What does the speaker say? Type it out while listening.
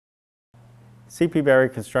C.P. Berry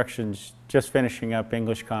Construction's just finishing up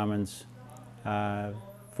English Commons,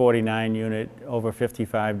 49 unit, over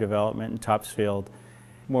 55 development in Topsfield.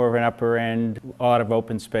 More of an upper end, a lot of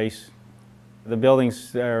open space. The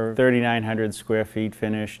buildings are 3,900 square feet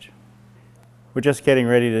finished. We're just getting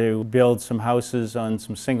ready to build some houses on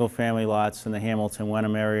some single family lots in the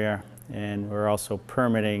Hamilton-Wenham area, and we're also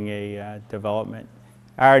permitting a development.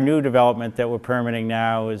 Our new development that we're permitting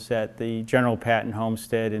now is at the General Patton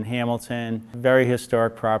Homestead in Hamilton. Very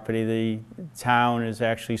historic property. The town has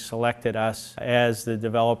actually selected us as the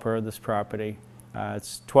developer of this property.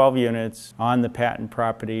 It's 12 units on the Patton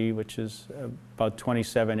property, which is about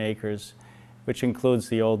 27 acres, which includes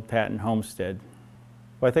the old Patton Homestead.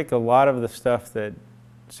 Well, I think a lot of the stuff that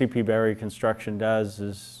C.P. Berry Construction does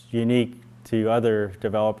is unique to other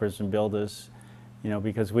developers and builders,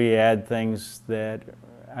 because we add things that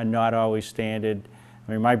are not always standard.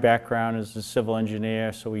 I mean, my background is a civil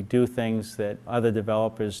engineer, so we do things that other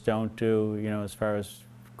developers don't do, as far as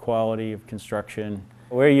quality of construction.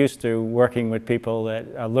 We're used to working with people that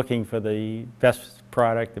are looking for the best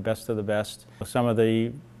product, the best of the best. Some of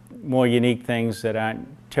the more unique things that aren't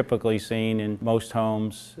typically seen in most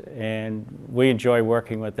homes, and we enjoy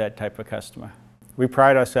working with that type of customer. We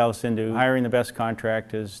pride ourselves into hiring the best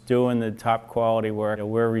contractors, doing the top quality work.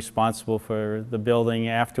 We're responsible for the building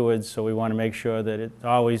afterwards, so we want to make sure that it's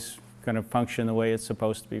always going to function the way it's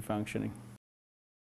supposed to be functioning.